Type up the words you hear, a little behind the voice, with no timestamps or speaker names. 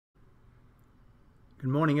Good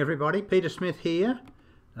morning everybody, Peter Smith here.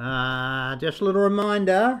 Just a little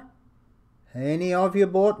reminder, any of you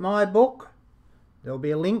bought my book, there'll be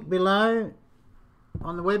a link below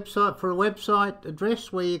on the website for a website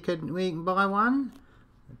address where you can buy one.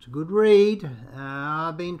 It's a good read.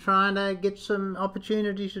 I've been trying to get some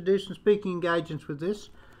opportunities to do some speaking engagements with this.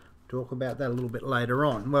 Talk about that a little bit later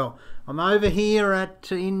on. Well, I'm over here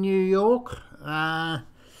in New York.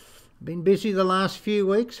 Been busy the last few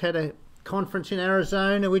weeks, had a conference in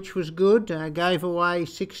Arizona which was good. Gave away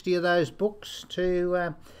 60 of those books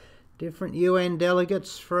to different UN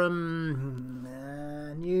delegates from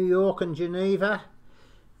New York and Geneva.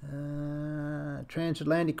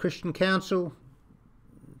 Transatlantic Christian Council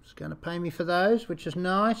is going to pay me for those, which is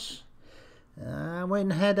nice. I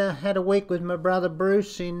went and had a week with my brother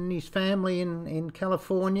Bruce and his family in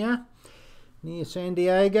California near San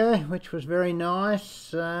Diego, which was very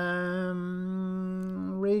nice.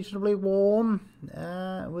 Reasonably warm.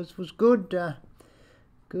 It was good.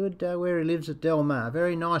 Good where he lives at Del Mar.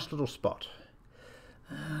 Very nice little spot.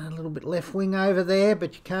 A little bit left wing over there,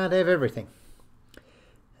 but you can't have everything.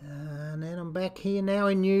 And then I'm back here now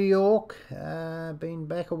in New York. Been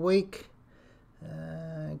back a week.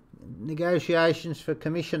 Negotiations for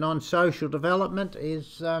Commission on Social Development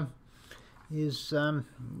is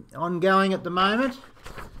ongoing at the moment.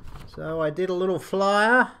 So I did a little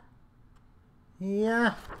flyer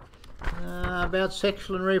here about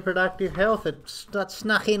sexual and reproductive health. It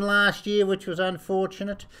snuck in last year, which was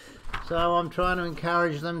unfortunate. So I'm trying to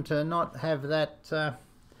encourage them to not have that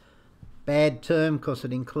bad term, because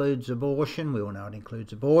it includes abortion. We all know it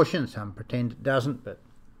includes abortion. Some pretend it doesn't, but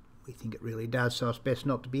we think it really does, so it's best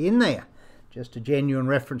not to be in there. Just a genuine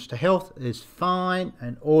reference to health is fine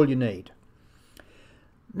and all you need.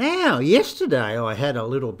 Now, yesterday I had a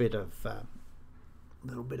little bit of fun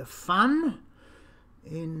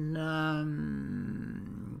in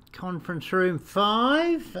conference room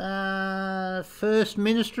 5. First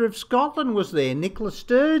Minister of Scotland was there, Nicola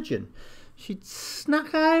Sturgeon. She'd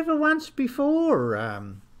snuck over once before.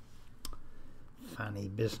 Funny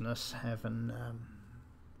business having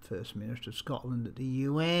First Minister of Scotland at the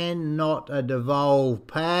UN, not a devolved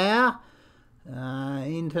power.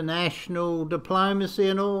 International diplomacy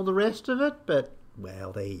and all the rest of it, but,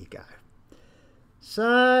 well, there you go.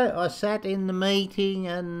 So I sat in the meeting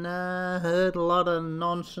and heard a lot of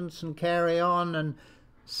nonsense and carry on, and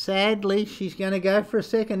sadly she's going to go for a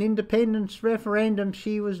second independence referendum.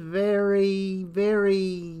 She was very,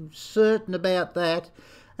 very certain about that,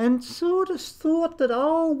 and sort of thought that,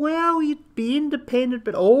 oh, well, you'd be independent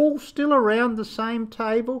but all still around the same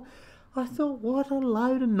table. I thought, what a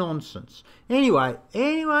load of nonsense. Anyway,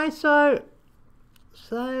 so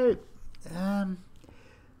I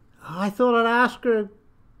thought I'd ask her a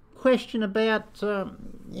question about,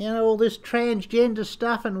 all this transgender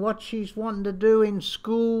stuff and what she's wanting to do in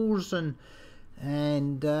schools, and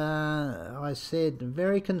I said,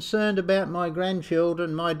 very concerned about my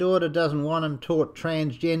grandchildren. My daughter doesn't want them taught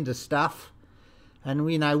transgender stuff, and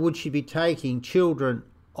would she be taking children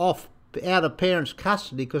out of parents'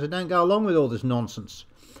 custody because they don't go along with all this nonsense?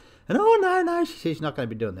 And oh no, she says she's not going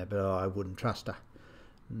to be doing that, but I wouldn't trust her.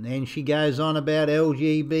 And then she goes on about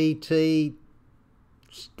LGBT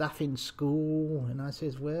stuff in school, and I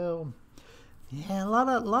says, well, yeah, a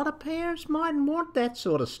lot of parents mightn't want that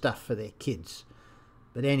sort of stuff for their kids.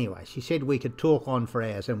 But anyway, she said we could talk on for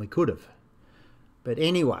hours, and we could have. But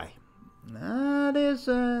anyway, there's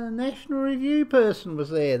a National Review person was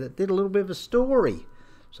there that did a little bit of a story.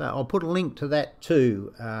 So I'll put a link to that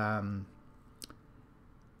too down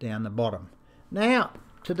the bottom. Now,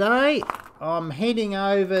 today I'm heading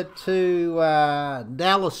over to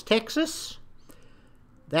Dallas, Texas.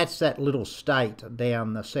 That's that little state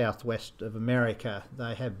down the southwest of America.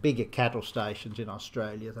 They have bigger cattle stations in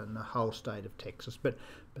Australia than the whole state of Texas. But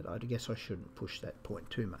I guess I shouldn't push that point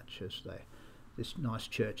too much, as this nice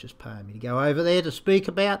church is paying me to go over there to speak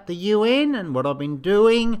about the UN and what I've been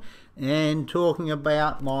doing, and talking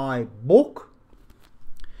about my book.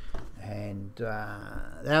 And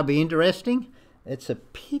that'll be interesting. It's a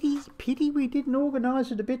pity we didn't organise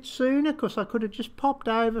it a bit sooner, because I could have just popped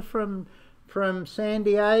over from San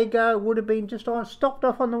Diego. It would have been just stopped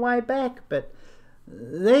off on the way back. But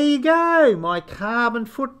there you go, my carbon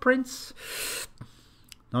footprints.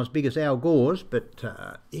 Not as big as Al Gore's, but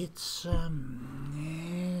it's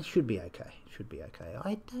should be okay. Should be okay.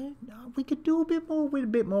 I don't know. We could do a bit more with a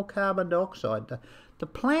bit more carbon dioxide. The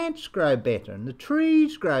plants grow better and the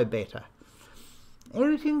trees grow better.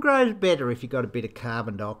 Everything grows better if you've got a bit of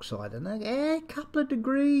carbon dioxide, and a couple of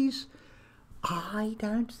degrees. I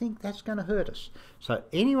don't think that's going to hurt us. So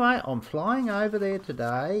anyway, I'm flying over there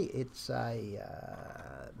today. It's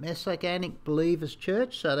a Messianic Believers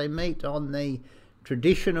Church, so they meet on the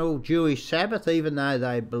traditional Jewish Sabbath, even though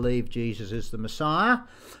they believe Jesus is the Messiah.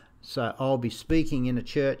 So I'll be speaking in a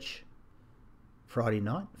church Friday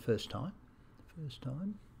night, first time,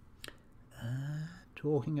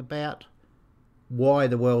 talking about why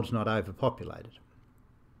the world's not overpopulated.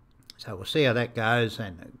 So we'll see how that goes,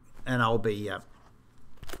 and I'll be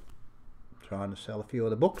trying to sell a few of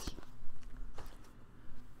the books,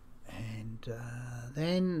 and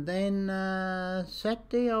then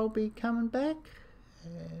Saturday I'll be coming back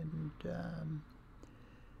and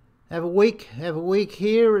have a week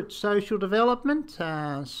here at Social Development.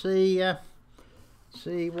 See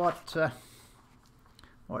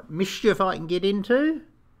what mischief I can get into.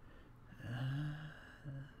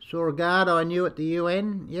 Saw a guard I knew at the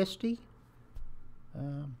UN yesterday.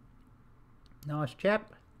 Nice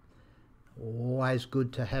chap. Always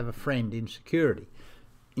good to have a friend in security,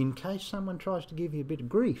 in case someone tries to give you a bit of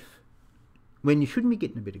grief when you shouldn't be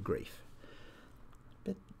getting a bit of grief.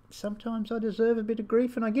 But sometimes I deserve a bit of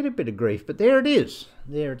grief and I get a bit of grief, but there it is.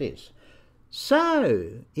 So,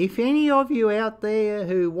 if any of you out there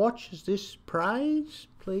who watches this prays,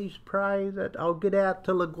 please pray that I'll get out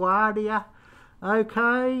to LaGuardia.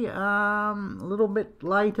 Okay, a little bit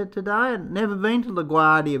later today. I've never been to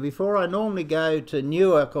LaGuardia before. I normally go to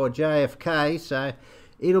Newark or JFK, so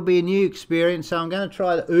it'll be a new experience. So I'm going to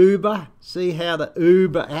try the Uber, see how the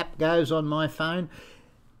Uber app goes on my phone.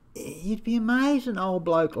 You'd be amazed, an old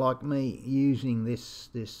bloke like me using this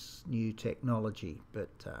new technology, but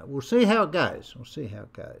we'll see how it goes.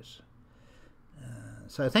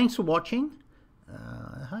 So thanks for watching.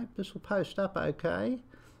 I hope this will post up okay.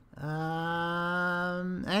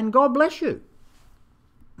 And God bless you.